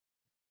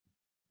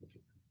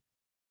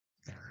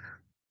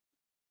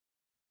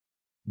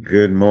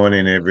Good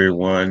morning,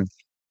 everyone.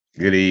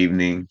 Good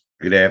evening,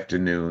 good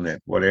afternoon,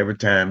 at whatever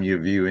time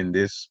you're viewing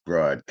this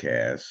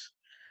broadcast.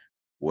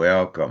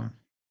 Welcome.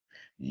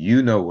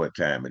 You know what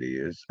time it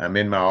is. I'm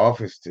in my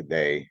office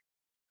today,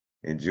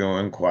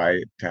 enjoying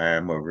quiet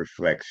time of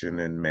reflection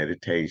and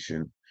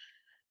meditation,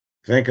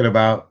 thinking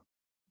about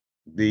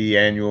the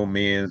annual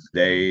Men's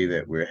Day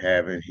that we're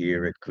having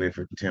here at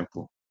Clifford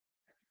Temple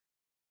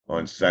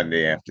on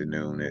Sunday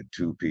afternoon at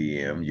 2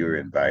 p.m. You're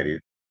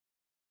invited,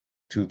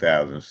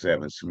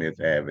 2007 Smith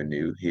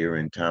Avenue here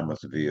in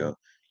Thomasville,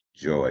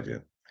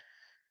 Georgia.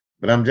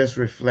 But I'm just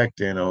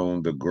reflecting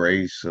on the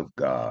grace of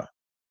God,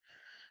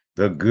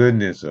 the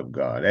goodness of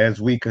God, as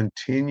we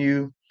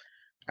continue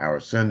our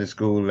Sunday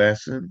school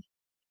lesson,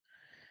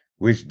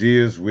 which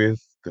deals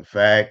with the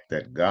fact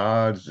that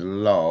God's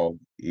law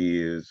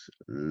is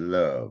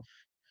love.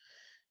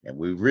 And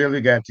we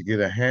really got to get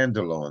a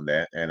handle on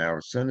that. And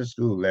our Sunday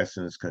school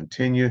lessons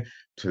continue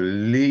to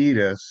lead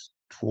us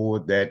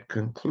toward that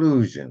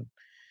conclusion.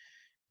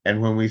 And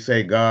when we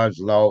say God's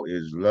law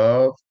is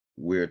love,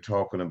 we're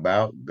talking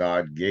about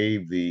God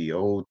gave the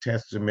Old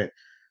Testament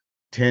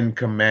Ten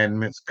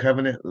Commandments,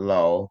 covenant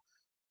law,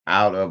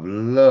 out of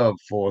love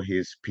for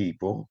his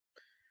people,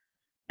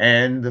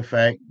 and the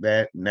fact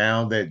that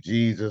now that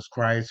Jesus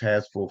Christ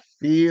has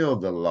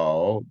fulfilled the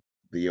law,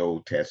 the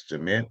Old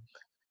Testament,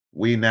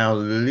 we now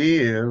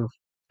live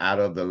out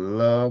of the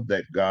love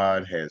that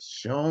God has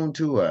shown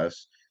to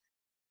us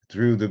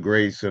through the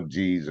grace of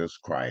Jesus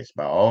Christ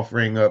by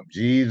offering up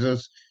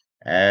Jesus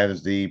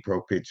as the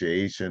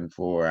propitiation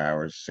for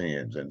our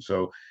sins. And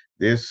so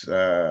this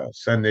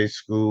Sunday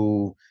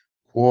school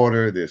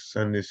quarter, this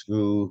Sunday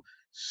school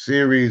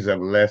series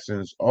of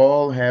lessons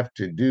all have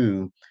to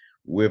do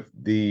with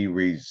the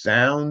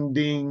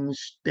resounding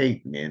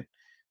statement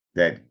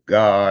that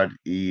God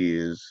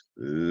is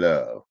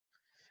love.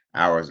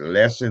 Our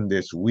lesson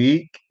this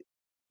week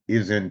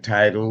is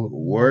entitled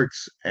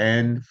Works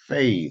and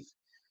Faith,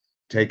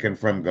 taken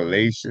from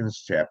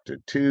Galatians chapter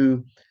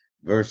 2,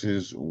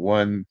 verses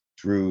 1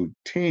 through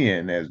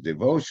 10 as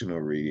devotional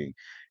reading,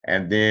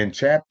 and then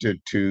chapter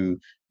 2,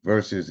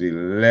 verses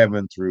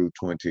 11 through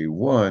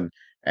 21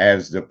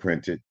 as the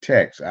printed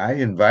text. I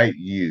invite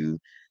you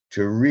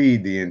to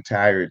read the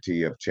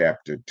entirety of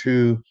chapter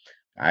 2.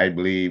 I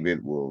believe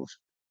it will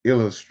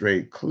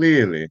illustrate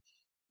clearly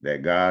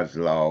that God's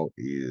law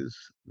is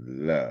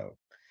love.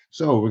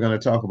 So we're going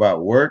to talk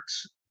about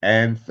works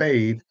and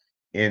faith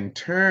in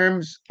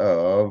terms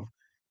of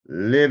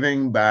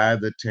living by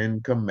the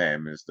Ten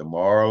Commandments, the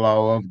moral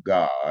law of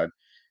God,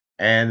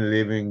 and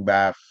living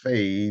by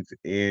faith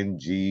in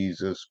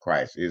Jesus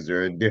Christ. Is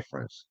there a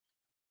difference?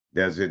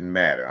 Does it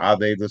matter? Are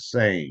they the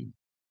same?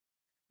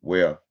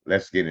 Well,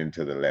 let's get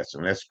into the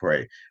lesson. Let's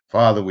pray.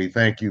 Father, we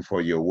thank you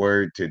for your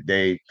word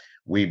today.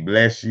 We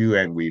bless you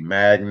and we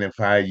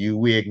magnify you.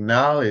 We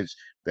acknowledge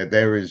that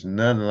there is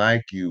none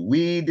like you.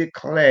 We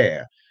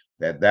declare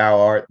that thou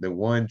art the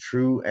one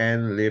true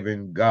and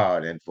living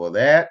God. And for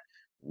that,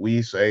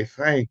 we say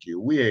thank you.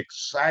 We're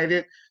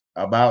excited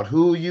about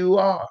who you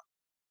are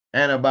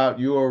and about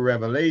your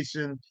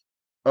revelation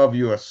of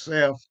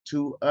yourself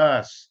to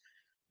us.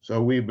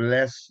 So we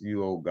bless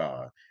you, O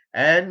God,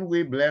 and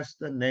we bless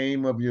the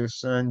name of your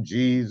Son,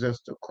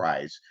 Jesus the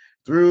Christ,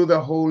 through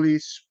the Holy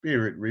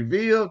Spirit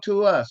revealed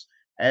to us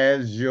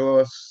as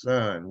your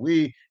Son.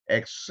 We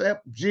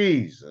accept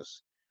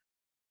Jesus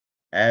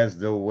as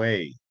the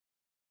way,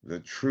 the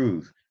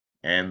truth,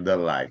 and the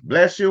life.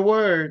 Bless your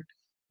word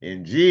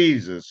in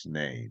Jesus'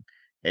 name.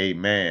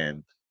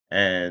 Amen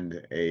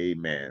and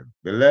amen.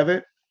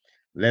 Beloved,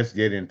 let's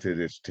get into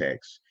this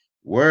text.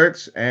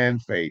 Works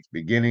and faith,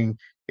 beginning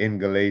in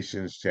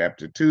Galatians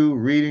chapter 2,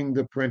 reading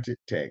the printed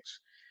text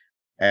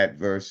at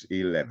verse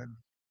 11.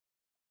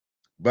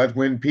 But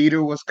when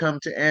Peter was come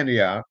to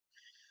Antioch,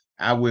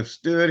 I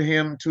withstood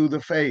him to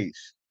the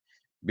face,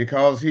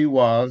 because he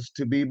was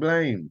to be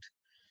blamed.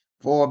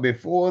 For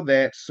before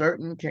that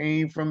certain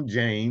came from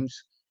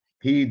James,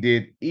 he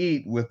did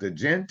eat with the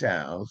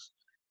Gentiles,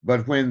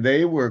 but when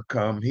they were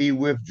come, he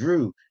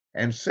withdrew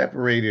and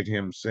separated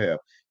himself,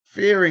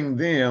 fearing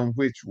them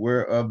which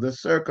were of the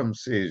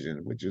circumcision,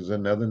 which is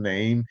another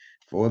name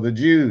for the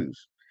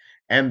Jews.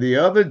 And the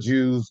other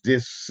Jews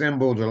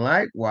dissembled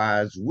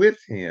likewise with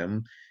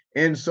him,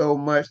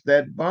 insomuch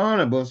that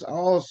Barnabas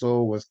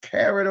also was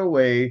carried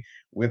away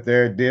with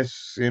their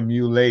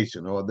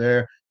dissimulation or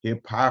their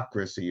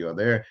hypocrisy, or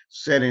their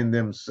setting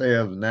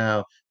themselves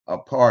now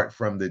apart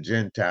from the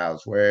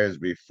Gentiles, whereas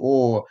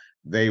before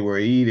they were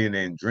eating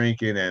and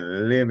drinking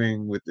and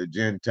living with the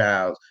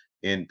Gentiles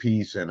in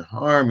peace and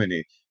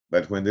harmony.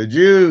 But when the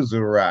Jews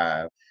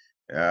arrived,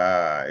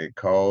 it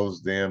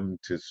caused them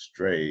to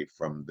stray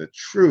from the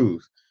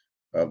truth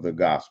of the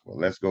gospel.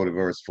 Let's go to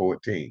verse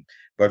 14.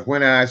 But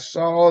when I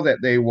saw that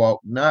they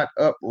walked not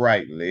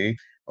uprightly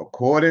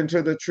according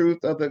to the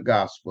truth of the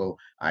gospel,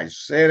 I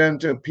said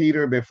unto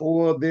Peter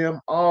before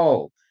them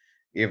all,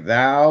 if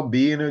thou,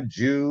 being a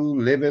Jew,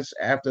 livest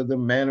after the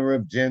manner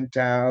of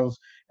Gentiles,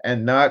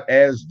 and not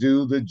as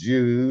do the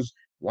Jews,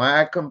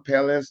 why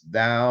compellest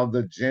thou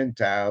the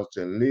Gentiles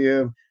to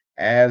live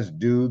as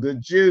do the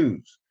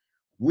Jews.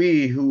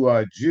 We who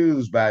are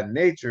Jews by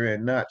nature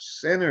and not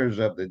sinners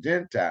of the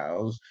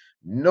Gentiles,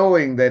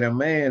 knowing that a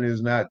man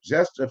is not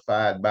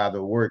justified by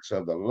the works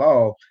of the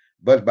law,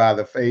 but by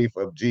the faith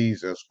of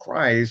Jesus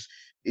Christ,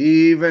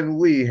 even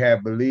we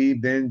have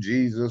believed in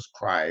Jesus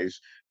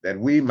Christ, that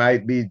we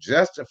might be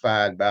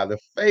justified by the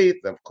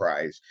faith of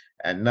Christ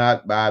and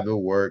not by the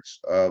works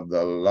of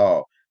the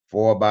law.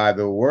 For by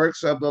the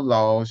works of the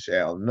law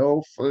shall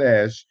no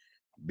flesh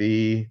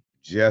be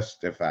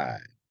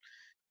justified.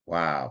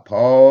 Wow,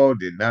 Paul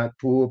did not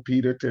pull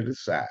Peter to the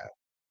side.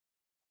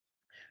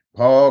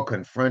 Paul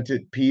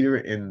confronted Peter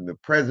in the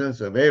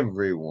presence of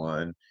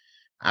everyone.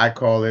 I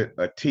call it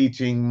a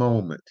teaching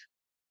moment.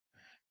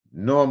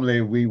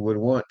 Normally, we would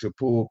want to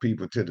pull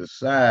people to the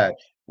side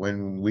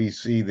when we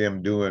see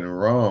them doing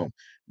wrong.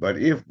 But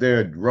if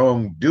their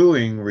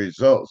wrongdoing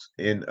results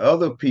in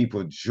other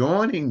people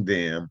joining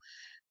them,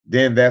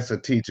 then that's a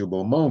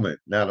teachable moment.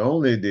 Not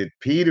only did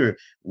Peter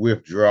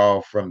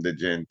withdraw from the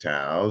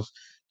Gentiles,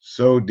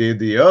 so did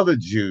the other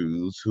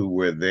Jews who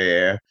were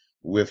there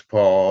with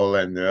Paul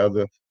and the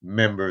other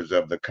members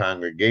of the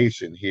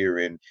congregation here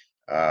in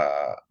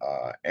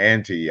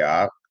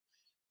Antioch.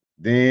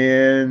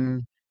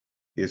 Then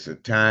it's a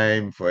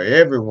time for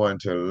everyone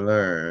to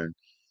learn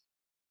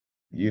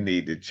you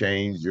need to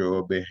change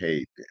your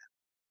behavior.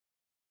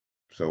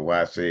 So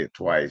why say it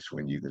twice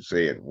when you can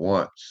say it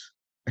once?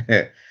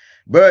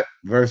 But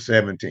verse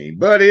 17,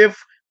 but if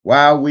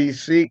while we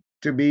seek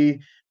to be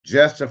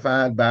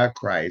justified by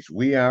Christ,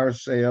 we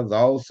ourselves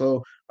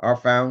also are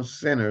found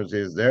sinners,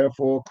 is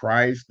therefore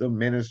Christ the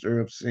minister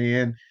of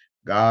sin?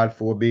 God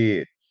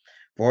forbid.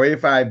 For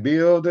if I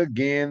build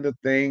again the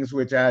things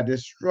which I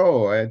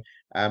destroyed,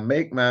 I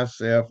make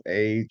myself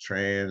a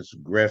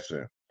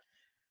transgressor.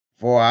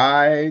 For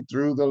I,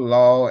 through the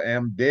law,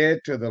 am dead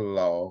to the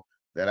law,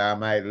 that I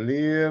might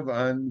live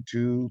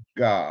unto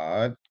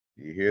God.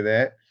 You hear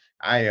that?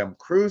 I am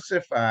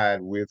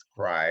crucified with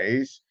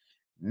Christ.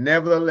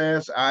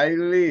 Nevertheless, I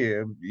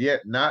live,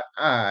 yet not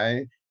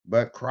I,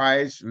 but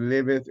Christ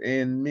liveth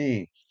in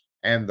me.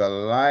 And the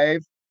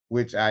life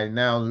which I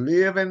now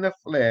live in the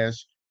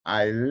flesh,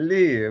 I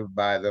live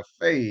by the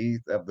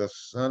faith of the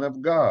Son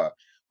of God,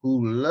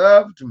 who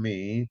loved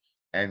me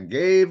and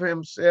gave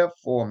himself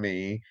for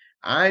me.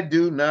 I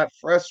do not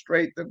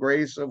frustrate the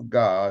grace of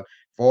God,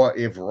 for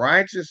if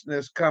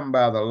righteousness come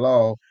by the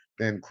law,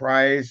 then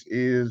Christ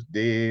is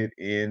dead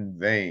in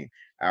vain.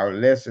 Our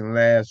lesson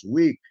last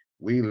week,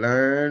 we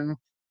learned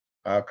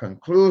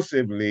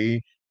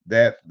conclusively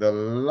that the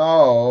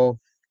law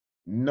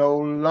no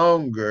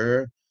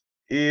longer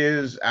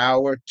is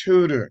our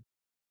tutor,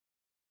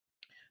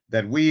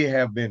 that we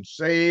have been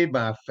saved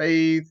by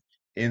faith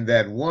in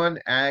that one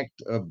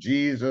act of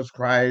Jesus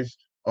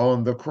Christ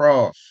on the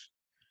cross,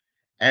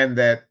 and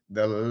that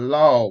the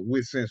law,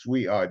 since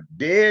we are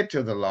dead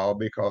to the law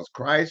because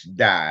Christ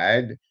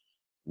died,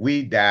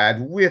 we died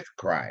with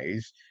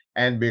Christ,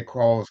 and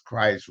because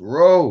Christ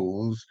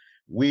rose,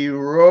 we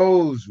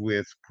rose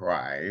with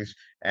Christ,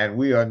 and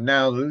we are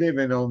now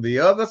living on the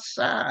other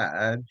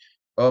side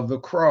of the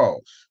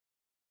cross,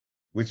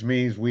 which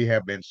means we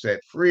have been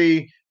set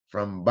free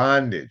from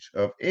bondage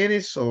of any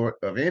sort,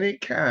 of any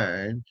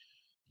kind,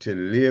 to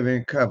live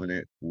in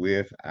covenant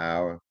with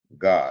our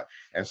God.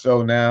 And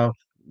so now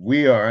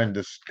we are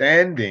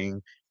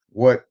understanding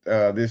what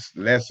this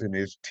lesson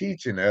is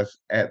teaching us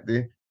at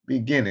the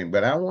beginning.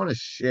 But I want to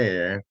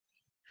share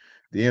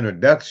the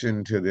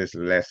introduction to this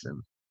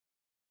lesson.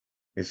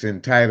 It's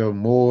entitled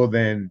More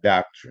Than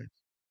Doctrine.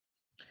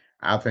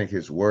 I think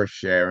it's worth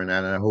sharing,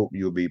 and I hope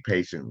you'll be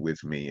patient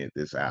with me at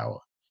this hour.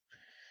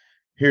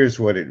 Here's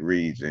what it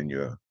reads in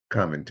your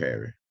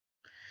commentary.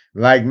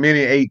 Like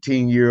many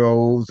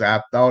 18-year-olds,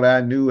 I thought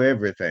I knew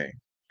everything.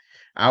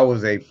 I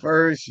was a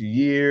first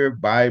year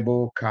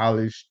Bible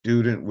college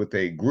student with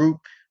a group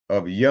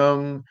of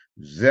young,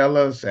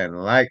 zealous,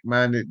 and like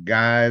minded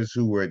guys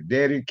who were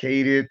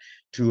dedicated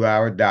to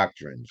our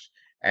doctrines.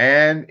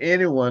 And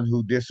anyone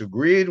who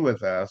disagreed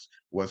with us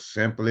was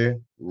simply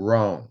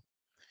wrong.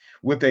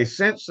 With a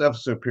sense of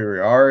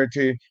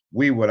superiority,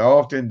 we would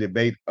often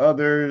debate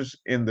others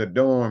in the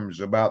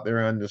dorms about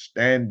their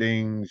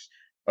understandings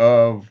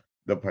of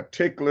the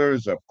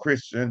particulars of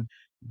Christian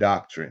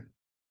doctrine.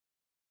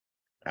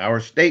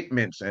 Our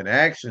statements and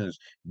actions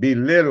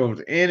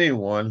belittled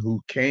anyone who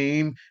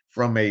came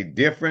from a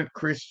different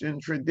Christian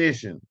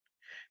tradition.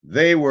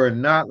 They were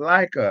not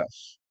like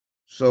us,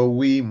 so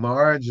we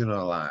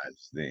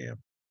marginalized them.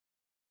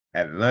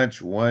 At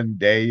lunch one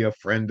day, a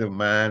friend of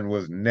mine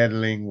was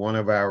nettling one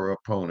of our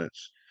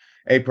opponents.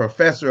 A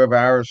professor of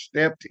ours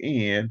stepped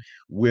in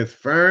with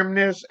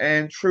firmness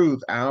and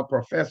truth. Our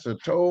professor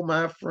told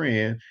my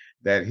friend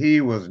that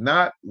he was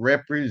not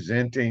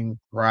representing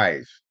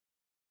Christ.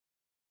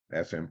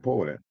 That's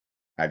important.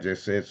 I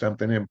just said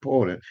something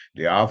important.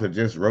 The author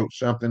just wrote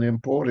something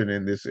important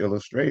in this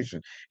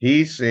illustration.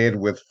 He said,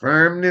 with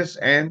firmness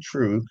and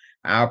truth,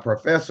 our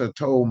professor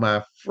told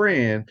my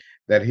friend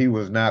that he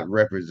was not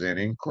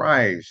representing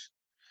Christ.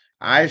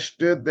 I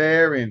stood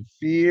there in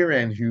fear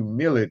and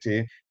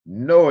humility,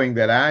 knowing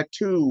that I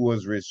too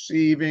was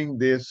receiving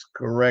this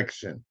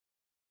correction.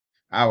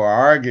 Our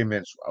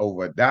arguments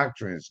over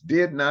doctrines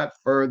did not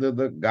further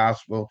the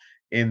gospel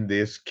in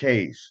this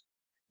case.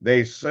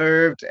 They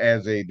served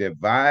as a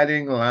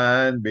dividing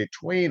line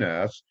between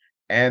us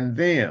and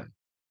them.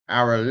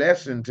 Our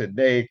lesson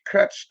today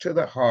cuts to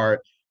the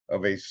heart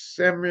of a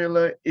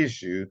similar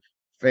issue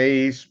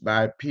faced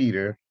by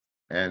Peter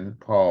and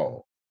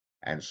Paul.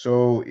 And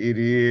so it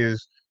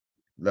is,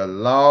 the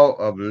law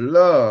of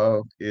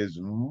love is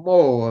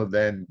more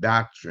than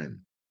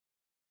doctrine,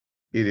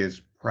 it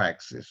is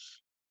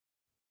praxis.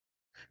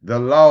 The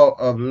law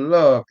of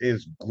love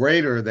is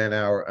greater than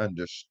our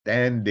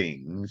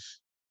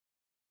understandings,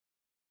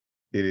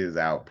 it is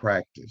our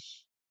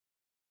practice.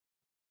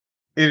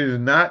 It is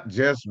not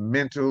just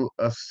mental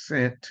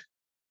assent,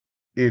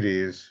 it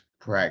is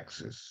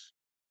praxis.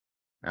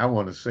 I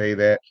want to say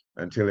that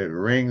until it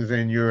rings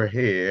in your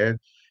head.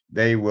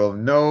 They will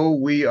know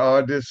we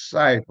are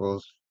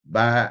disciples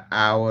by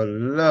our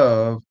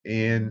love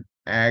in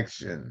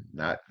action,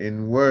 not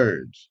in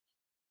words.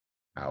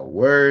 Our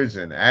words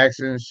and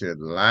actions should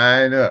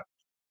line up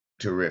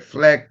to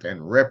reflect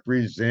and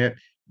represent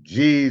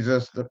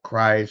Jesus the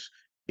Christ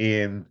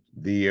in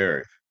the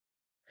earth.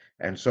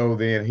 And so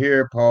then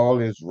here Paul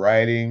is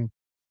writing,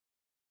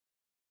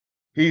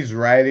 he's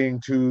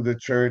writing to the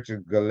church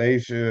of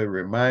Galatia,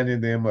 reminding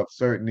them of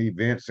certain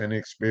events and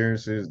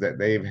experiences that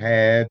they've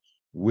had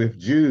with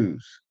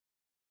Jews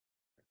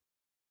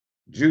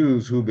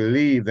who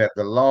believe that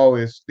the law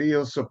is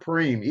still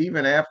supreme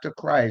even after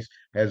Christ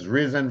has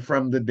risen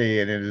from the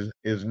dead and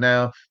is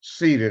now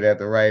seated at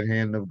the right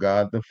hand of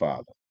God the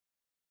Father.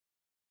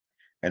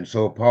 And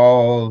so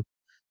Paul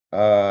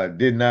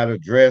did not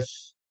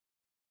address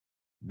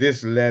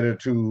this letter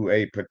to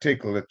a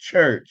particular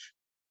church.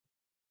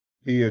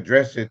 He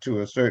addressed it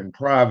to a certain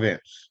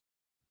province,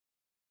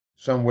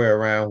 somewhere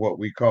around what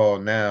we call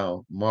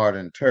now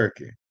modern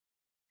Turkey.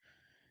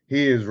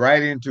 He is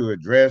writing to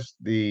address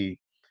the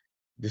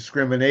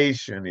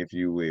discrimination, if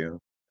you will,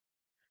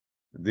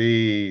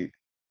 the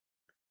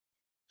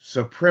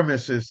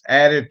supremacist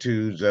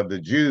attitudes of the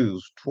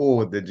Jews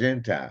toward the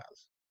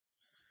Gentiles.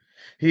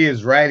 He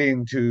is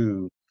writing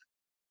to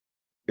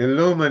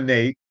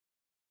illuminate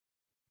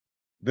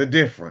the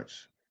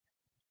difference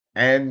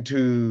and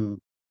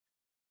to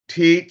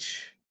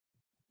teach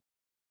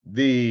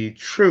the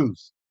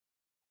truth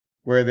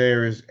where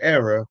there is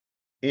error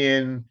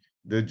in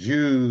the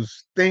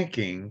Jews'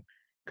 thinking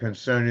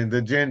concerning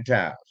the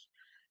Gentiles.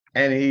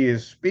 And he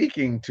is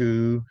speaking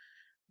to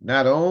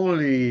not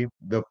only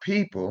the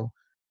people,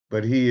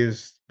 but he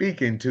is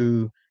speaking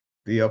to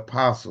the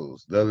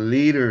apostles, the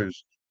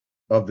leaders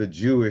of the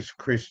Jewish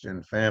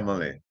Christian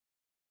family.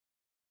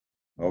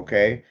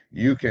 Okay,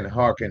 you can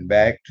hearken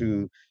back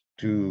to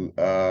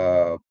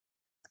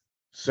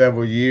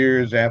several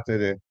years after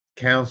the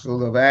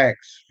Council of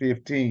Acts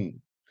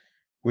 15,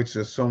 which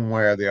is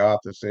somewhere the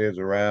author says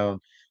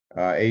around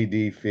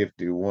AD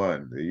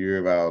 51, the year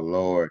of our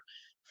Lord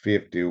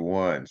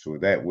 51. So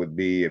that would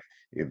be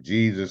if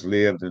Jesus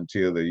lived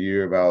until the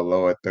year of our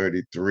Lord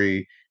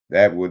 33,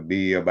 that would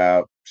be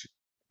about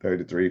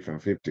 33 from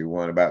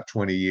 51, about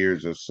 20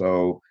 years or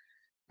so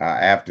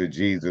after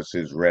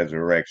Jesus'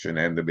 resurrection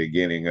and the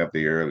beginning of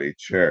the early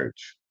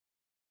church.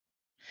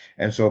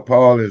 And so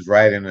Paul is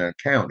writing an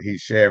account.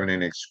 He's sharing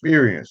an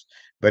experience,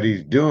 but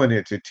he's doing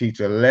it to teach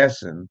a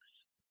lesson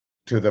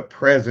to the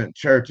present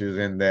churches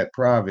in that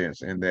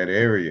province, in that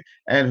area,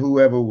 and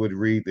whoever would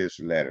read this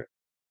letter.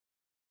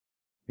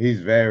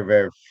 He's very,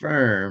 very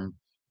firm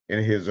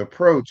in his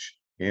approach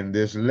in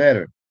this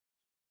letter.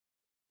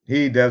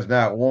 He does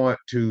not want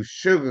to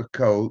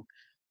sugarcoat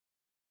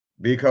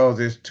because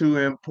it's too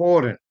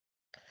important.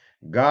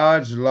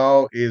 God's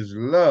law is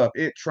love.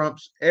 It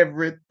trumps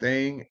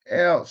everything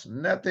else.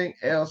 Nothing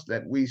else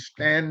that we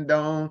stand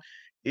on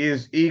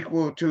is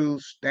equal to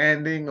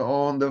standing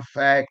on the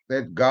fact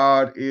that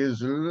God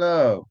is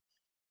love.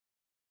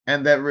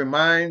 And that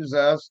reminds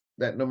us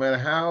that no matter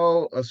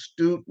how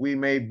astute we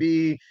may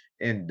be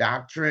in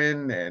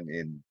doctrine and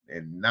in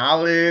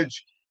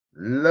knowledge,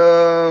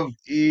 love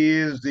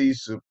is the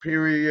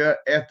superior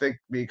ethic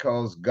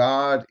because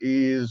God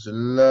is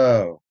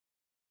love.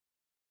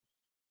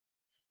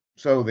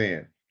 So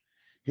then,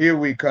 here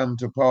we come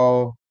to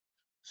Paul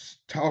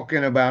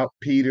talking about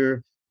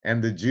Peter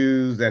and the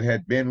Jews that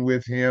had been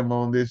with him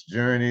on this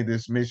journey,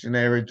 this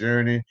missionary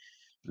journey,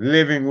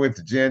 living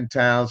with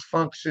Gentiles,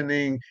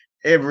 functioning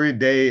every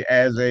day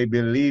as a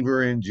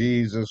believer in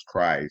Jesus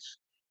Christ.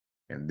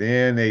 And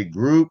then a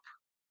group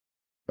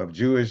of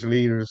Jewish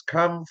leaders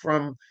come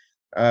from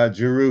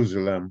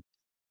Jerusalem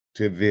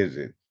to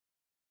visit.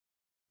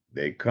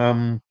 They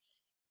come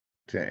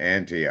to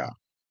Antioch.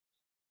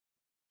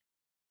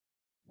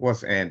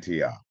 What's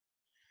Antioch?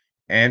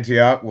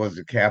 Antioch was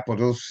the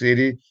capital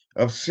city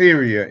of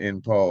Syria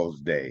in Paul's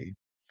day.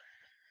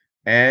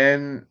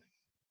 And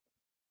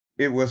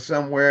it was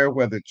somewhere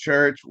where the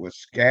church was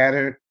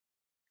scattered,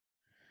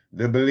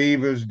 the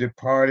believers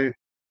departed,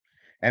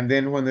 and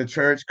then when the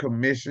church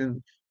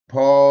commissioned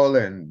Paul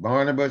and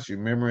Barnabas, you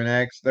remember in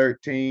Acts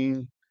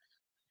 13,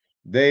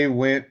 they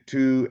went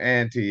to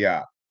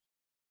Antioch.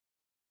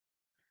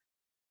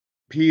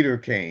 Peter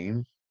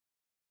came,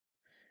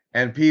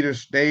 and Peter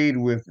stayed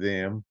with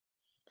them,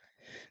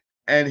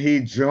 and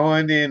he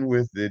joined in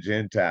with the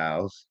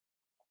Gentiles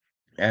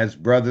as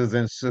brothers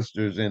and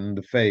sisters in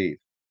the faith.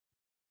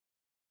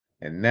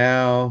 And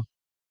now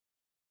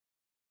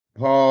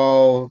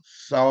Paul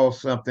saw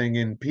something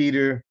in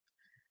Peter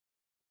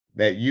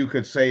that you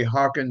could say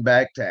harken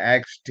back to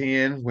Acts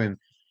 10 when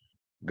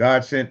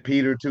God sent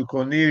Peter to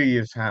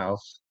Cornelius'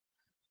 house.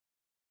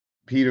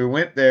 Peter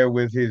went there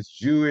with his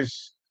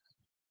Jewish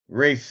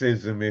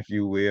racism, if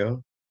you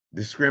will,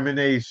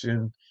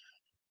 discrimination,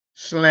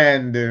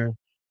 slander,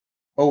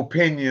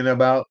 opinion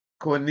about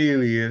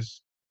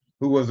Cornelius,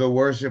 who was a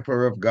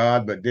worshiper of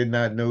God but did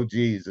not know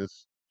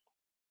Jesus.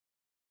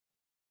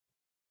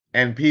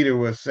 And Peter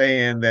was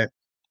saying that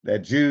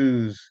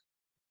Jews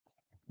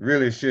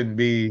really shouldn't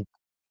be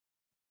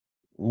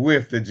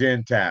with the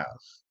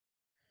Gentiles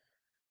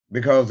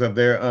because of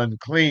their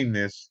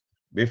uncleanness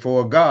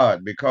before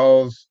God,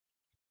 because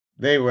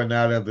they were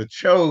not of the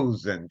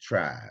chosen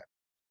tribe.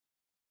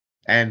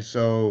 And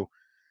so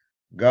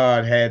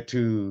God had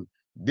to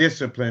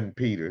discipline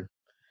Peter.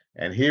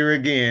 And here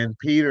again,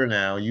 Peter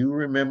now, you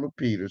remember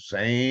Peter,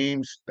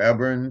 same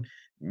stubborn,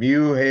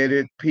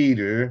 mule-headed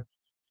Peter,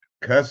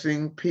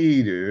 cussing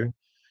Peter,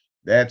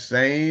 that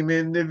same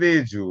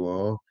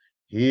individual.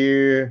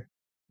 Here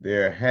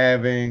they're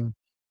having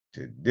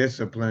to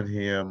discipline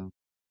him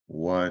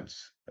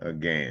once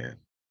again.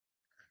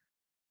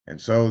 And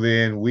so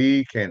then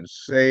we can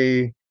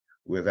say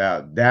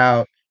without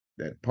doubt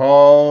that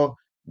Paul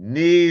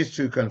needs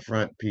to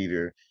confront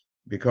Peter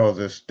because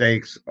the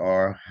stakes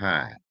are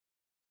high.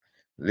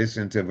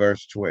 Listen to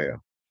verse 11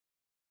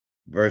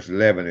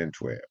 and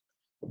 12.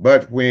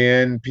 But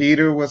when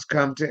Peter was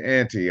come to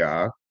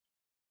Antioch,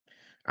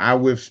 I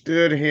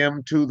withstood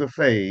him to the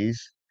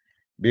face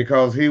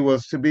because he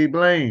was to be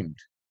blamed.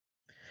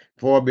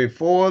 For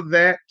before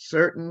that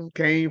certain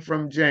came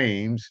from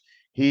James,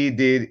 he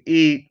did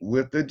eat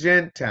with the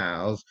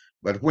Gentiles,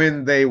 but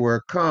when they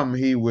were come,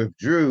 he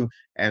withdrew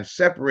and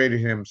separated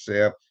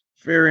himself,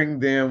 fearing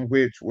them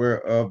which were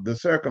of the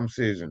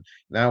circumcision.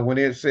 Now, when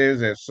it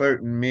says that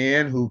certain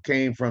men who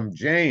came from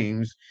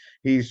James,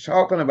 he's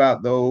talking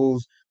about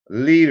those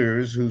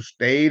leaders who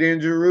stayed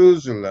in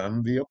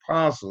Jerusalem, the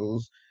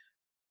apostles,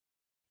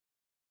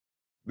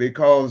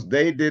 because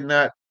they did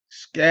not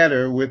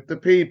scatter with the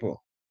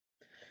people.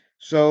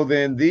 So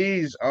then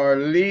these are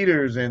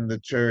leaders in the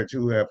church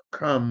who have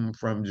come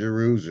from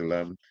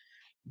Jerusalem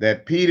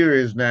that Peter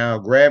is now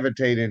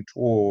gravitating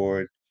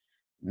toward,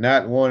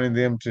 not wanting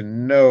them to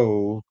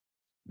know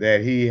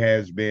that he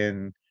has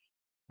been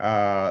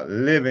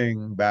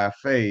living by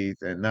faith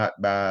and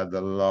not by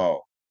the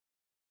law.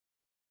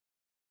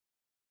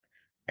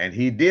 And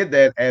he did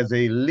that as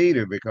a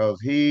leader because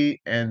he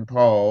and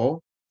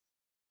Paul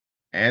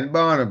and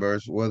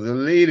Barnabas were the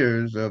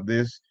leaders of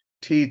this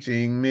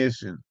teaching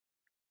mission,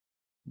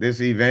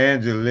 this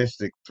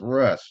evangelistic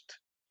thrust.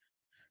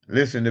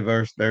 Listen to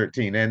verse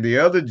 13. And the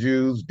other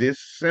Jews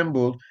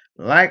dissembled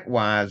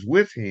likewise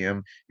with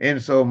him,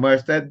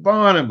 insomuch that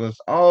Barnabas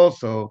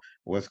also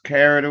was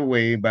carried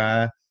away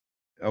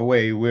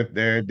with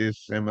their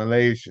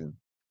dissimulation.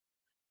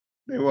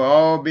 They were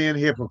all being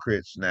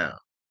hypocrites now.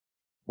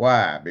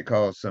 Why?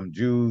 Because some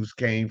Jews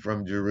came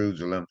from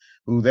Jerusalem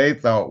who they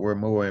thought were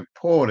more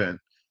important,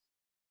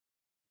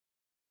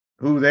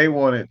 who they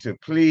wanted to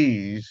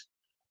please,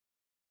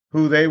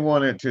 who they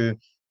wanted to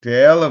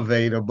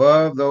elevate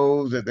above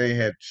those that they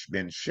had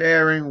been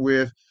sharing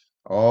with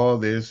all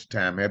this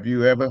time. Have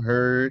you ever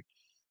heard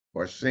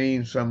or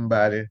seen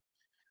somebody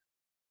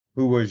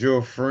who was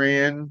your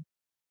friend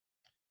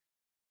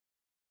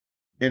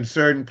in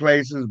certain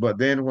places, but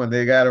then when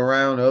they got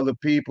around other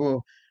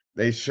people,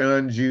 they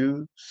shunned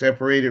you,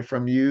 separated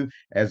from you,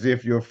 as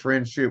if your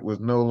friendship was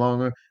no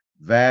longer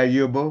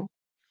valuable?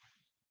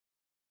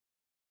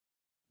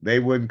 They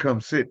wouldn't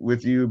come sit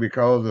with you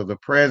because of the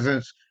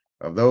presence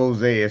of those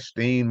they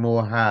esteem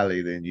more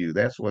highly than you.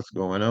 That's what's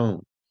going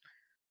on.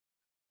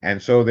 And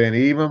so then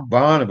even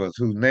Barnabas,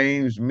 whose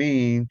names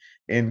mean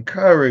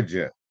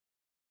encourager,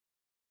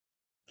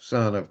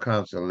 son of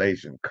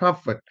consolation,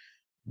 comfort.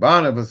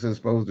 Barnabas is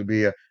supposed to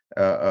be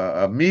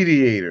a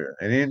mediator,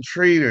 an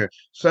entreater,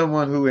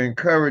 someone who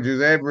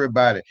encourages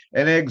everybody,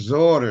 an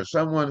exhorter,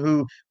 someone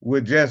who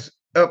would just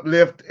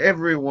uplift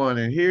everyone.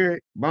 And here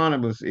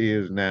Barnabas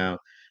is now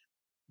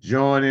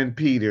joining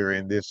Peter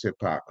in this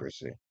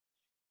hypocrisy.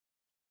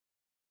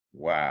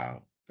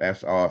 Wow,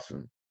 that's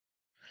awesome.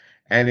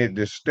 And it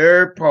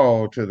disturbed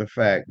Paul to the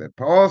fact that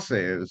Paul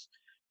says,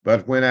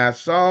 but when I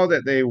saw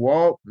that they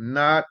walked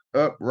not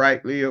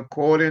uprightly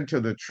according to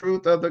the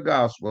truth of the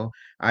gospel,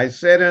 I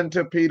said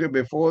unto Peter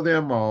before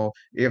them all,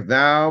 if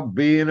thou,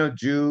 being a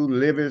Jew,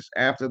 livest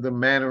after the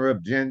manner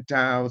of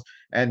Gentiles,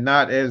 and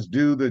not as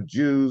do the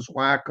Jews,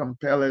 why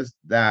compellest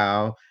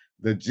thou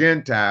the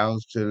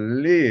Gentiles to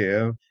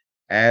live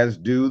as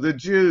do the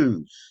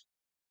Jews?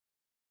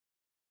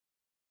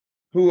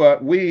 Who are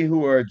we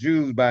who are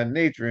Jews by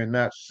nature and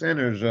not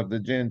sinners of the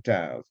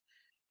Gentiles?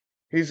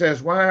 He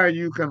says, why are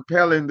you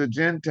compelling the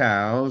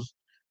Gentiles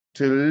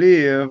to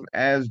live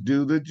as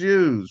do the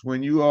Jews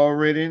when you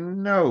already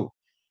know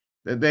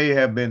that they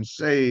have been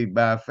saved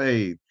by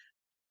faith,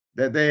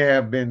 that they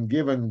have been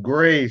given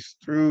grace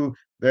through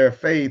their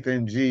faith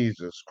in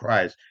Jesus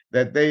Christ,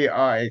 that they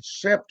are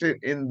accepted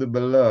in the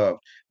beloved,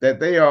 that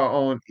they are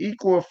on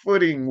equal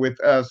footing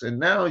with us. And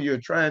now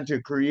you're trying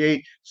to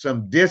create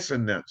some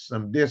dissonance,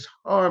 some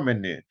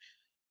disharmony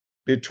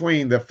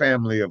between the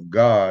family of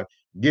God,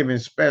 giving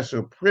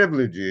special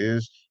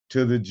privileges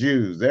to the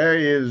Jews. There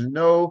is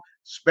no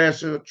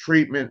special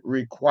treatment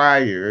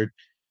required,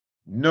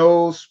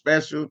 no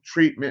special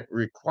treatment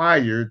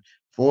required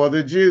for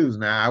the Jews.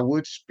 Now, I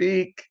would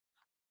speak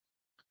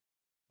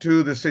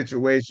to the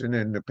situation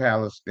in the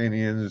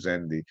Palestinians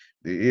and the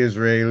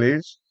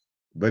Israelis,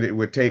 but it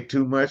would take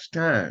too much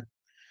time.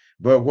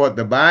 But what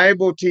the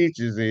Bible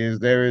teaches is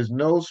there is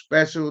no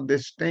special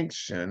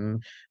distinction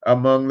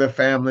among the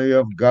family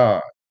of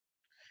God.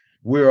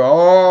 We're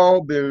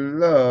all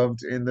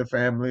beloved in the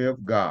family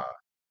of God.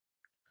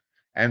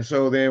 And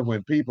so then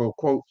when people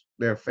quote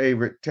their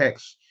favorite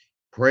text,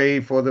 pray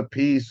for the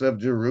peace of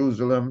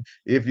Jerusalem.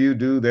 If you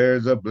do,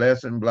 there's a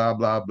blessing, blah,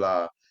 blah,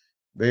 blah.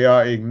 They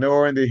are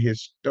ignoring the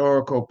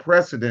historical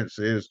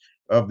precedences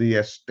of the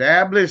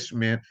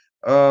establishment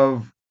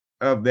of,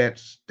 of that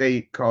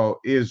state called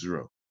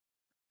Israel.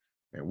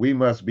 And we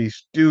must be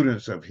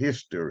students of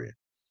history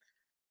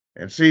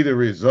and see the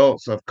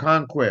results of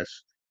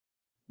conquest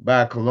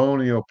by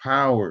colonial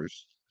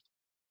powers,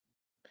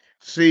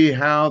 see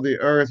how the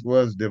earth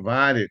was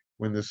divided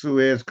when the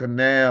Suez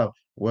Canal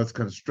was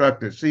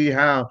constructed, see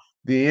how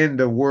the end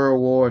of World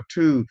War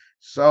II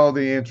saw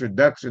the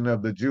introduction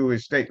of the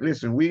Jewish state.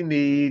 Listen, we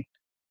need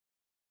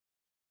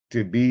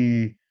to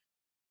be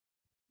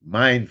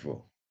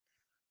mindful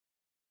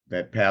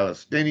that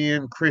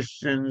Palestinian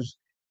Christians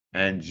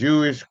and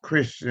Jewish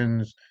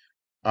Christians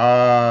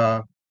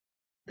are,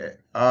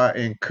 are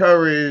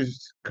encouraged,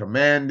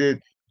 commanded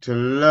to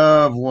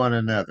love one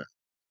another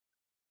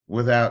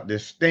without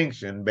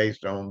distinction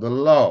based on the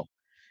law.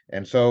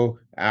 And so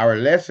our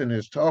lesson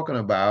is talking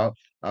about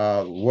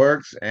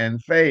works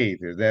and faith.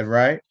 Is that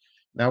right?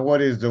 Now,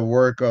 what is the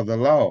work of the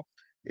law?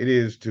 It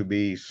is to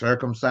be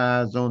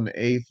circumcised on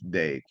the eighth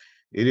day.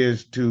 It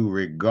is to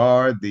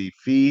regard the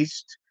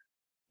feast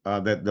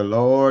that the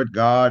Lord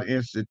God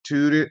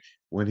instituted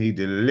when he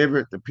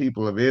delivered the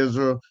people of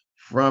Israel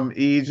from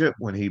Egypt,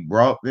 when he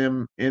brought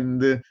them in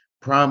the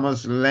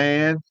promised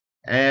land,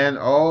 and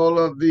all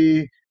of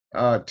the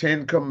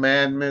 10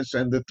 commandments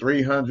and the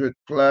 300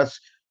 plus,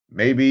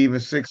 maybe even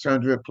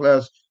 600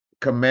 plus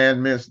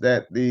commandments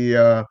that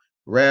the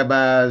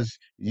rabbis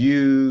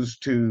use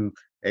to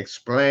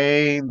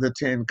explain the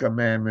 10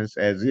 commandments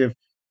as if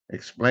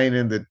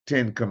explaining the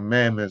 10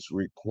 commandments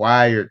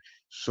required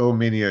so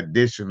many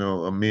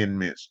additional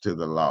amendments to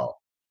the law.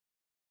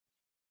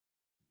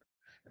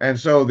 And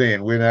so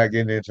then, we're not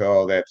getting into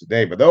all that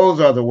today, but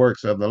those are the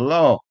works of the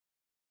law,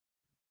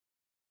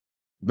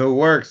 the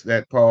works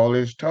that Paul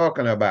is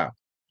talking about.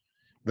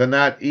 The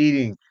not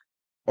eating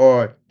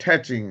or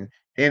touching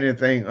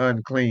anything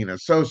unclean,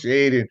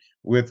 associated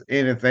with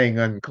anything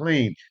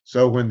unclean.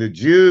 So when the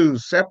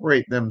Jews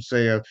separate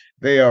themselves,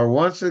 they are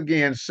once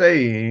again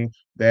saying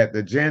that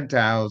the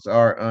Gentiles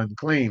are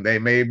unclean. They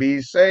may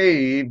be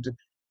saved,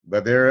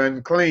 but they're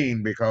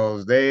unclean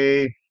because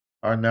they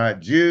are not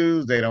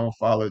Jews. They don't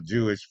follow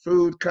Jewish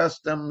food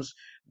customs.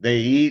 They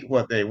eat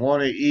what they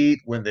want to eat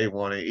when they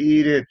want to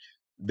eat it.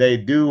 They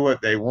do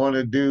what they want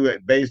to do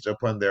based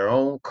upon their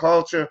own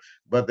culture,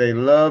 but they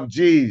love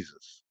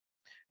Jesus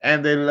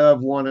and they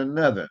love one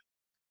another.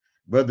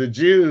 But the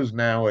Jews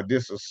now are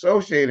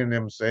disassociating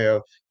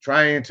themselves,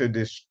 trying to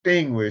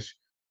distinguish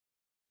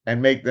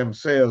and make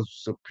themselves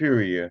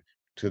superior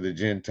to the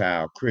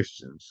Gentile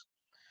Christians.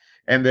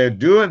 And they're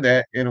doing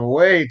that in a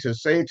way to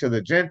say to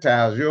the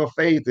Gentiles, your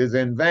faith is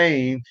in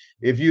vain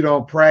if you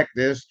don't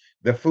practice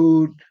the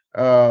food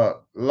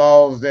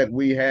laws that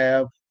we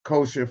have,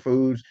 kosher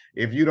foods.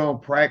 If you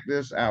don't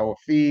practice our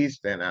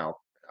feast and our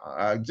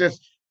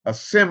just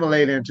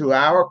assimilate into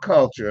our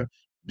culture,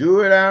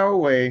 do it our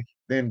way,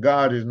 then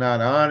God is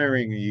not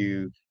honoring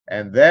you.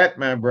 And that,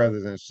 my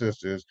brothers and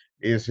sisters,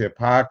 is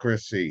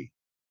hypocrisy.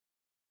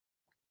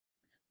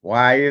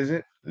 Why is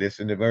it?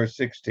 Listen to verse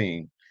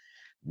 16.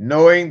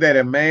 Knowing that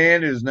a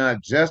man is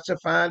not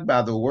justified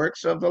by the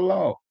works of the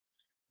law,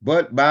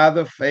 but by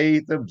the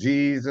faith of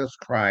Jesus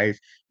Christ.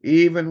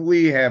 Even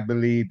we have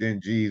believed in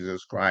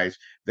Jesus Christ,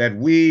 that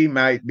we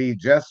might be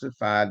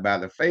justified by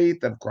the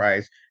faith of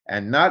Christ,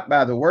 and not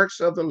by the works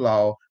of the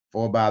law,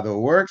 for by the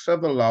works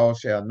of the law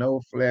shall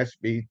no flesh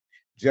be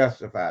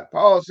justified.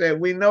 Paul said,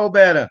 we know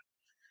better.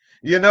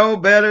 You know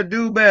better,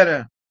 do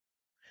better.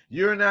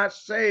 You're not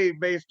saved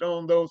based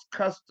on those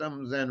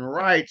customs and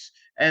rights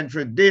and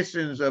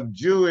traditions of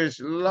Jewish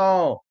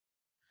law.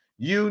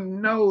 You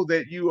know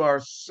that you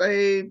are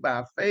saved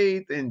by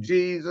faith in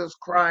Jesus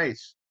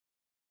Christ.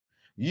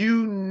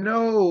 You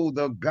know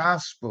the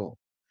gospel.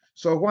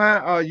 So why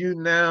are you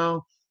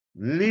now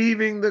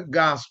leaving the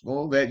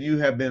gospel that you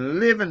have been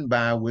living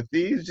by with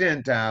these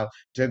Gentiles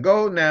to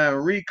go now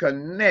and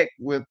reconnect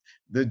with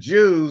the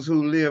Jews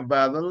who live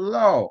by the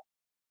law.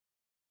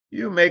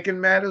 You're making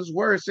matters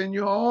worse in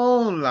your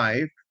own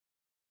life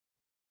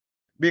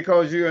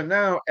because you are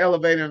now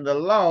elevating the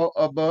law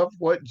above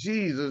what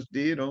Jesus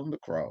did on the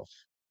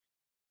cross.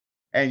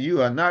 And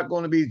you are not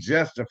going to be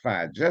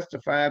justified.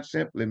 Justified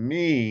simply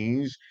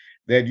means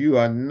that you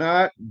are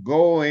not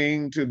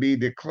going to be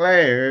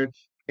declared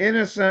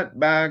innocent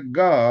by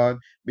God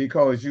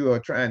because you are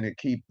trying to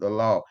keep the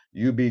law.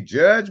 You be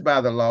judged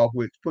by the law,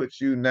 which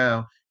puts you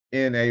now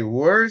in a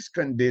worse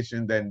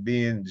condition than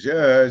being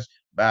judged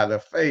by the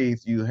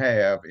faith you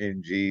have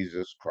in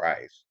Jesus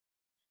Christ.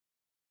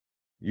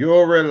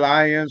 Your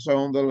reliance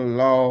on the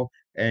law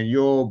and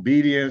your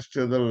obedience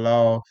to the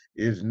law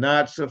is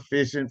not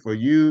sufficient for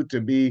you to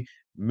be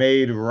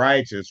made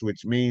righteous,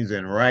 which means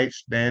in right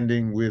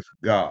standing with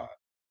God.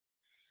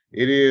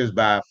 It is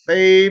by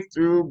faith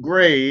through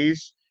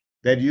grace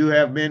that you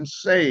have been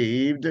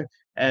saved,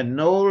 and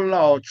no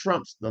law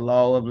trumps the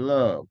law of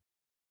love.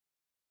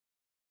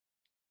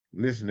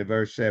 Listen to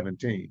verse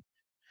 17.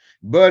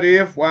 But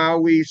if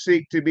while we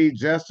seek to be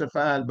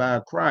justified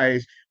by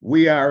Christ,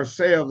 we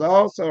ourselves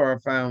also are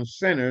found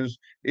sinners,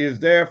 is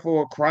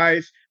therefore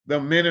Christ the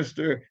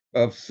minister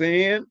of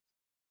sin?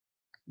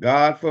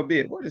 God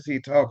forbid. What is he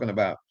talking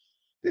about?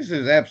 This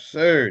is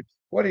absurd.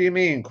 What do you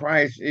mean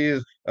Christ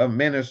is a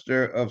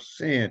minister of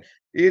sin?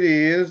 It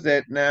is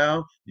that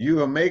now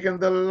you are making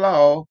the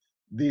law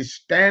the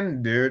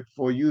standard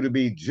for you to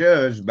be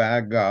judged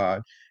by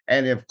God.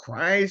 And if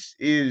Christ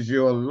is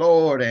your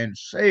Lord and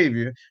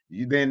Savior,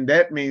 then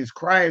that means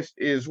Christ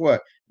is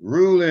what?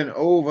 Ruling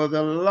over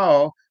the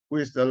law,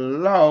 which the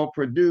law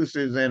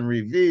produces and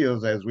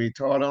reveals, as we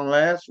taught on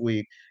last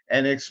week,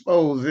 and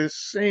exposes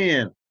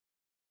sin.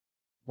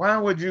 Why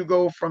would you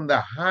go from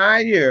the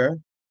higher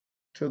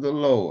to the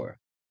lower,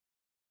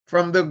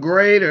 from the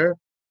greater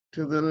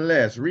to the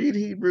less? Read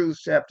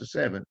Hebrews chapter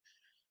 7.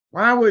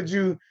 Why would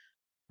you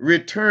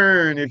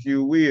return, if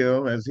you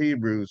will, as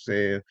Hebrews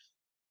says,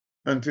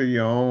 unto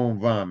your own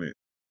vomit?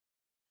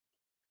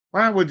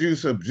 Why would you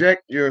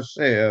subject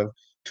yourself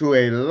to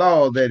a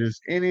law that is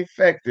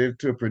ineffective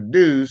to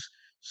produce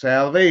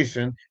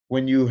salvation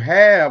when you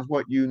have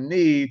what you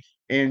need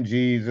in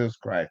Jesus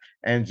Christ?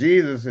 And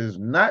Jesus is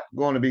not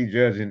going to be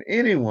judging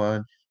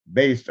anyone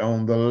based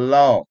on the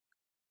law.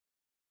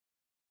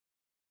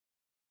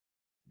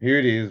 Here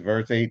it is,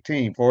 verse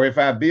 18. For if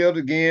I build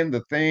again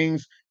the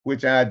things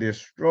which I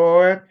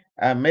destroyed,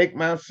 I make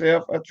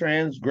myself a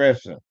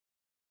transgressor.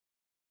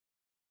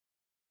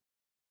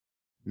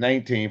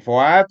 19.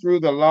 For I through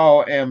the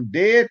law am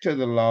dead to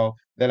the law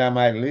that I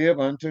might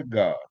live unto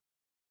God.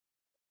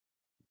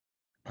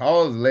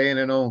 Paul's laying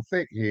it on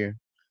thick here.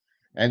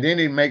 And then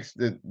he makes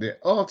the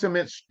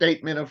ultimate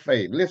statement of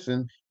faith.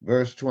 Listen,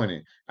 verse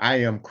 20. I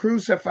am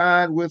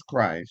crucified with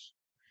Christ.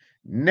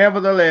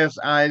 Nevertheless,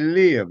 I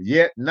live,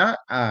 yet not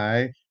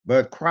I,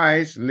 but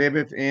Christ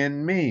liveth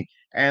in me.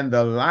 And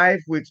the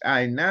life which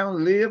I now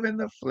live in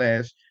the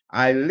flesh,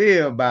 I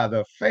live by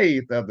the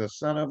faith of the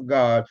Son of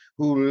God,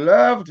 who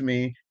loved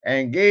me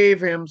and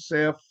gave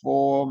himself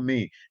for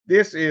me.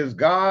 This is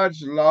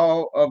God's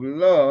law of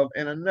love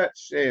in a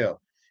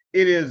nutshell.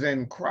 It is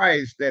in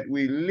Christ that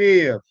we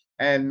live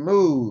and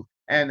move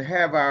and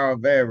have our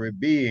very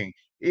being.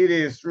 It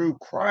is through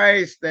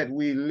Christ that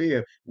we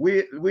live.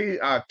 We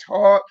are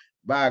taught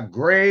by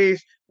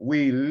grace.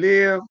 We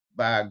live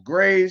by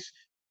grace.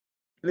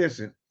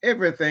 Listen,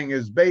 everything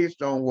is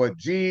based on what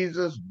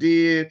Jesus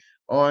did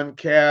on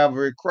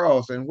Calvary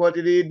cross. And what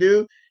did he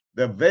do?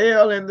 The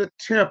veil in the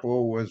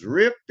temple was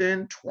ripped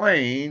in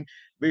twain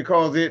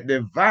because it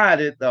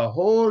divided the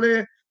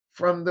holy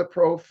from the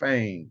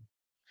profane.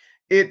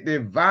 It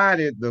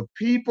divided the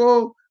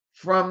people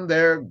from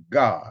their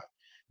God.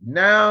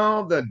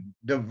 Now the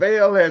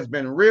veil has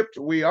been ripped.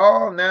 We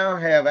all now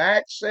have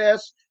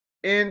access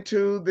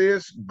into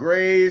this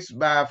grace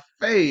by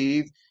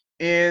faith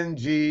in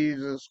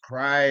Jesus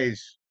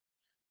Christ.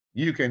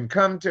 You can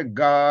come to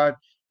God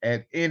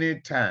at any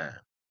time.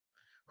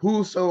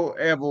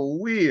 Whosoever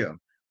will,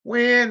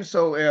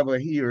 whensoever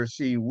he or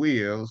she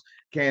wills,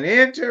 can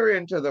enter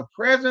into the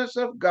presence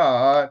of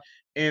God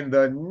in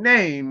the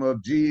name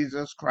of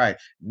Jesus Christ,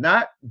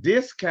 not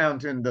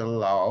discounting the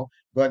law,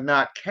 but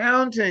not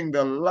counting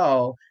the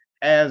law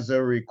as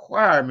a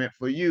requirement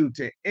for you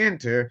to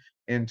enter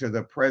into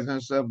the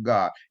presence of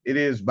God. It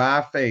is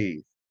by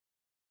faith.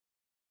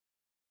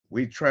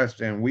 We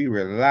trust and we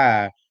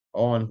rely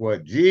on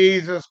what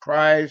Jesus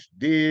Christ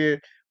did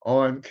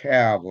on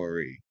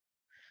Calvary.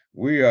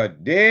 We are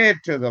dead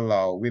to the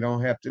law. We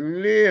don't have to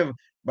live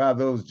by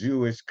those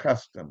Jewish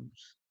customs.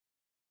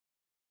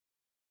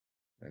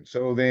 And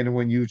so then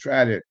when you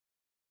try to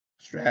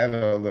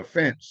straddle the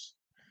fence,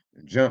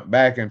 jump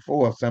back and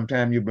forth,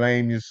 sometimes you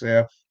blame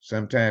yourself,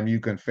 sometimes you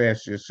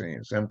confess your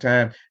sin,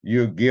 sometimes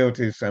you're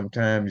guilty,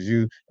 sometimes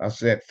you are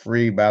set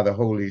free by the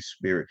Holy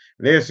Spirit.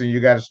 Listen, you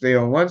got to stay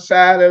on one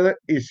side of the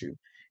issue.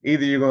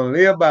 Either you're going to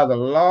live by the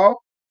law,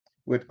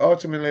 which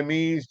ultimately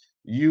means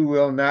you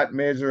will not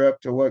measure up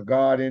to what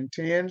God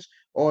intends,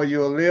 or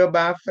you'll live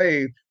by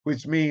faith,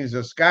 which means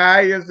the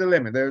sky is the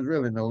limit. There's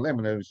really no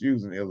limit. I was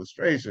using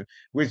illustration,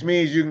 which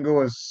means you can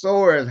go as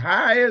soar as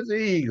high as the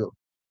eagle,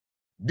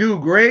 do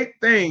great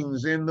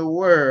things in the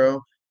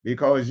world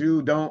because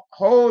you don't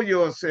hold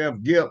yourself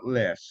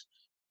guiltless,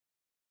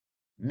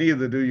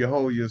 neither do you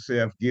hold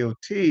yourself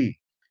guilty.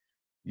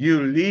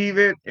 You leave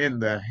it in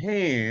the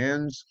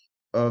hands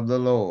of the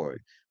Lord.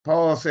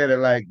 Paul said it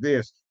like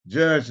this: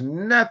 judge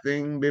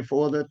nothing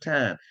before the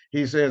time.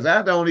 He says,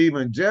 I don't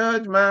even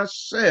judge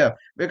myself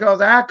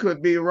because I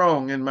could be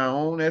wrong in my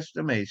own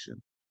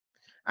estimation.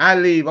 I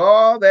leave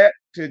all that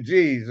to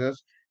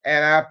Jesus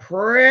and I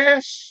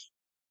press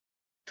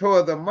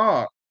toward the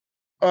mark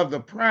of the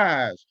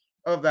prize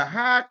of the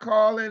high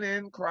calling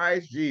in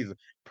Christ Jesus.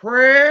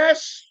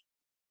 Press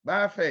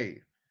by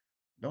faith.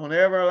 Don't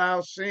ever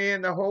allow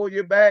sin to hold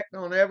you back.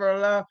 Don't ever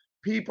allow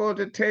people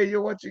to tell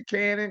you what you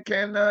can and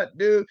cannot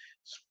do.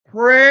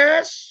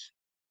 Press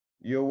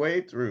your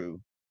way through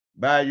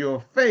by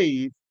your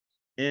faith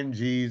in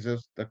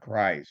Jesus the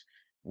Christ.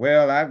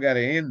 Well, I've got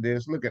to end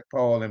this. Look at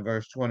Paul in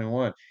verse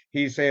 21.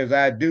 He says,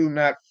 I do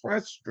not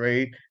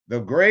frustrate the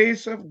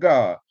grace of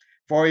God.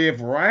 For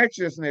if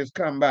righteousness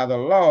come by the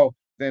law,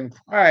 then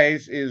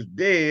Christ is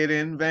dead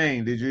in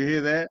vain. Did you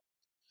hear that?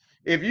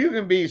 If you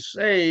can be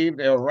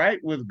saved or right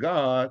with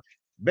God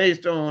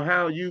based on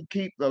how you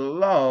keep the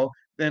law,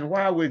 then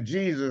why would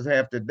Jesus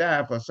have to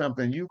die for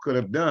something you could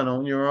have done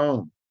on your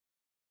own?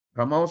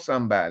 Come on,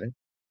 somebody.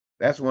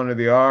 That's one of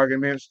the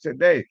arguments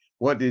today.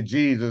 What did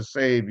Jesus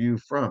save you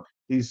from?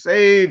 He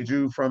saved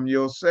you from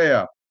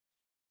yourself,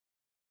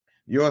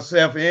 your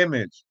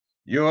self-image,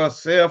 your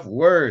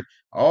self-worth,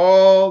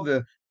 all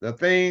the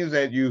things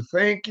that you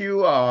think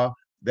you are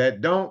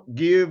that don't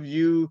give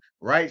you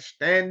right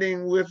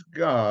standing with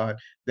God,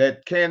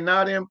 that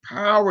cannot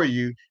empower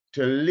you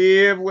to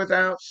live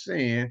without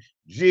sin.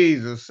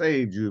 Jesus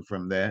saved you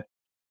from that.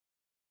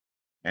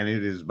 And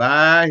it is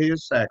by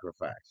his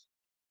sacrifice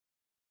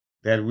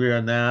that we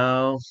are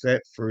now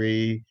set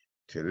free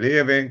to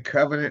live in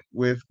covenant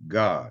with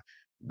God.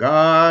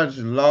 God's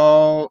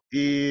law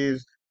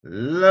is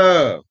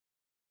love.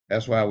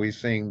 That's why we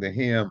sing the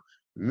hymn,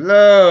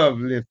 Love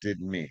Lifted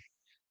Me.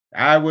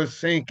 I was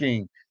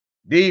sinking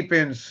deep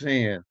in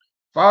sin,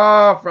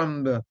 far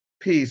from the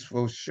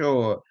peaceful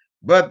shore,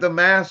 but the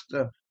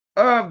master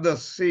of the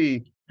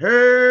sea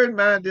heard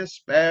my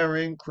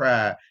despairing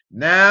cry.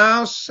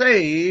 Now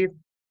saved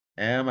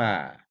am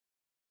I.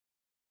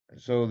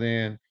 So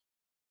then,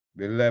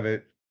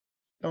 beloved,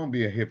 don't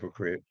be a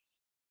hypocrite.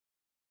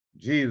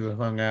 Jesus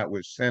hung out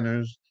with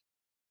sinners,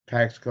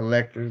 tax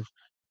collectors,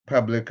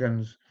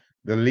 publicans,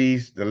 the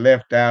least, the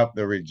left out,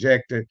 the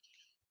rejected.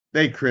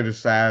 They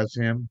criticized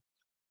him.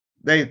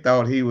 They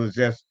thought he was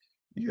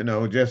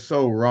just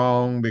so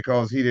wrong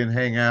because he didn't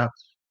hang out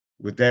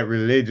with that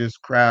religious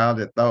crowd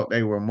that thought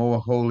they were more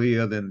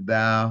holier than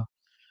thou.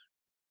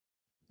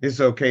 It's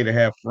okay to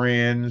have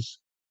friends.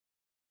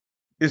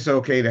 It's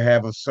okay to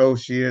have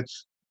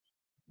associates,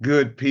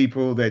 good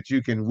people that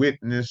you can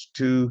witness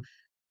to,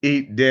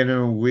 eat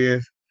dinner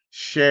with,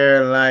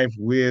 share life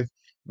with,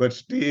 but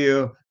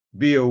still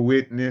be a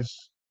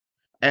witness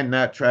and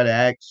not try to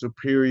act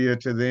superior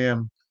to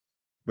them,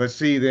 but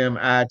see them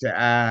eye to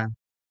eye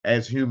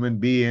as human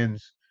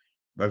beings.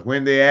 But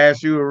when they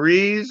ask you a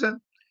reason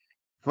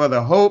for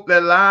the hope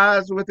that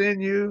lies within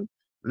you,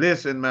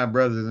 listen, my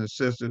brothers and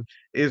sisters,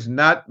 it's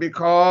not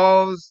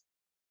because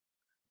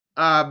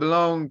I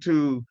belong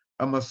to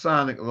a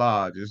Masonic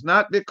lodge. It's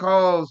not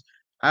because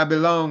I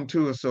belong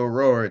to a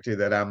sorority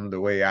that I'm the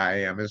way I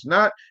am. It's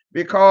not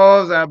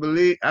because I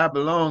believe I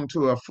belong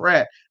to a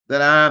frat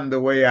that I'm the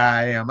way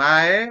I am.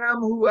 I am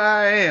who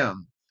I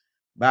am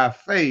by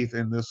faith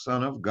in the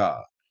Son of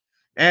God.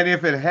 And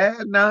if it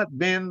had not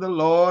been the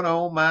Lord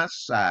on my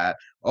side,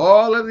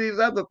 all of these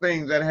other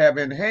things that have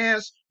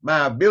enhanced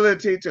my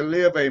ability to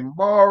live a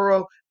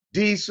moral,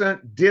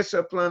 decent,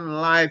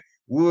 disciplined life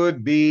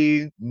would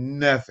be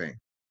nothing.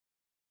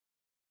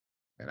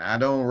 And I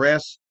don't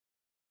rest,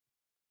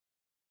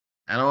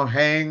 I don't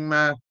hang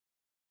my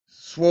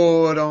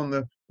sword on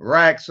the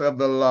racks of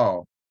the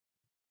law,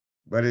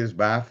 but it's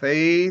by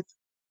faith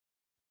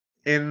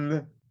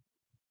in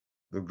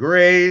the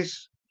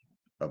grace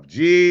of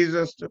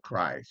Jesus the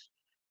Christ.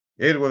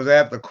 It was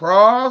at the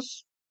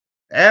cross,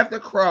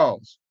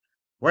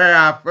 where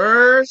I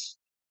first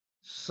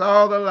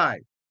saw the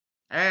light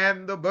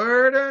and the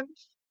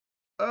burdens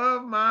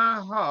of my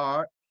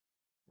heart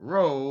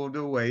rolled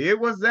away. It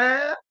was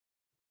there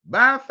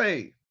by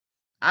faith.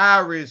 I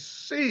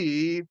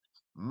received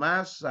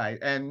my sight,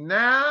 and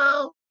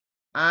now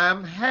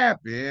I'm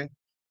happy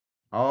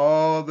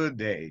all the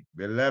day.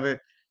 Beloved,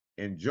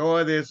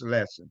 enjoy this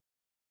lesson.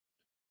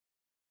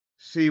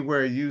 See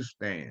where you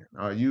stand.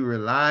 Are you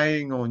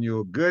relying on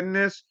your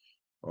goodness,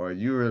 or are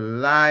you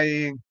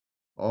relying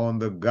on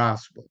the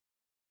gospel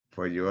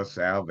for your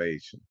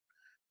salvation?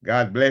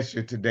 God bless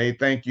you today.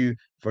 Thank you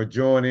for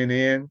joining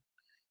in.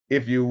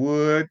 If you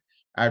would,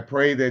 I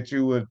pray that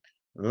you would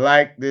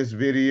like this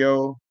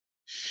video,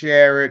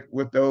 Share it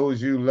with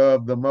those you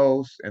love the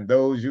most and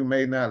those you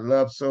may not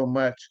love so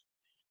much.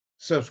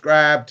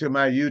 Subscribe to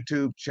my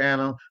YouTube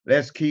channel.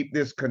 Let's keep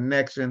this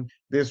connection,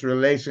 this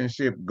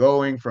relationship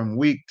going from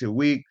week to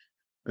week.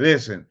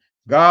 Listen,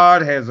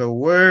 God has a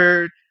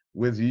word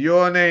with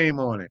your name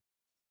on it.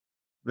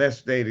 Let's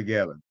stay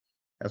together.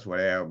 That's what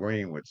Al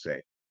Green would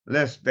say.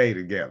 Let's stay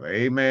together.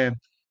 Amen.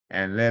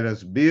 And let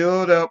us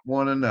build up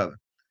one another.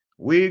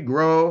 We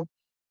grow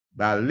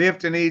by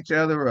lifting each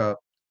other up,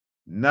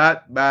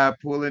 not by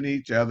pulling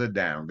each other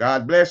down.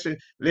 God bless you.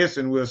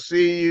 Listen, we'll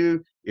see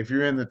you if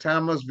you're in the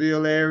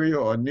Thomasville area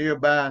or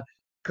nearby.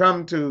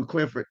 Come to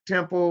Clifford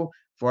Temple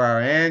for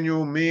our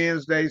annual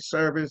Men's Day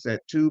service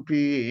at 2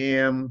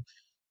 p.m.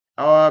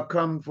 Or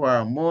come for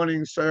our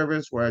morning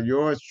service where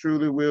yours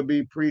truly will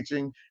be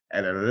preaching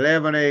at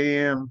 11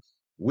 a.m.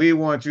 We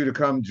want you to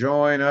come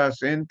join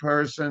us in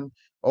person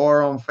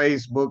or on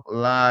Facebook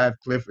Live,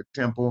 Clifford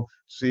Temple,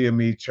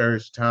 CME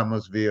Church,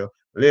 Thomasville.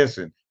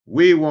 Listen,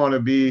 we want to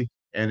be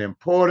an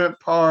important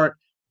part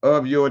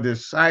of your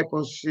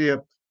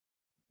discipleship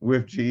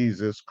with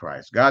Jesus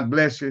Christ. God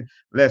bless you.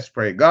 Let's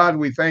pray. God,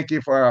 we thank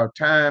you for our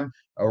time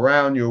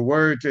around your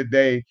word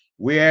today.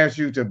 We ask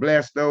you to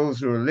bless those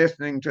who are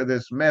listening to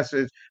this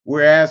message.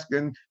 We're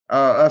asking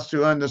us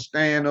to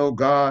understand, oh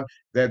God,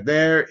 that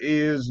there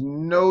is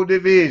no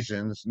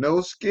divisions,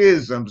 no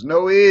schisms,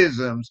 no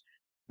isms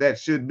that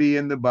should be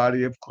in the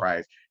body of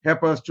Christ.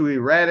 Help us to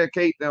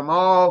eradicate them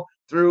all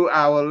through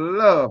our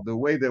love, the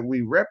way that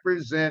we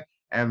represent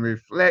and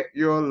reflect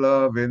your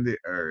love in the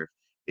earth.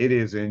 It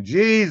is in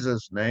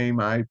Jesus' name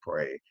I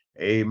pray.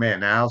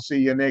 Amen. I'll see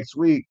you next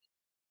week.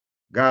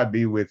 God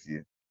be with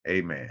you.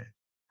 Amen.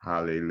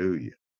 Hallelujah.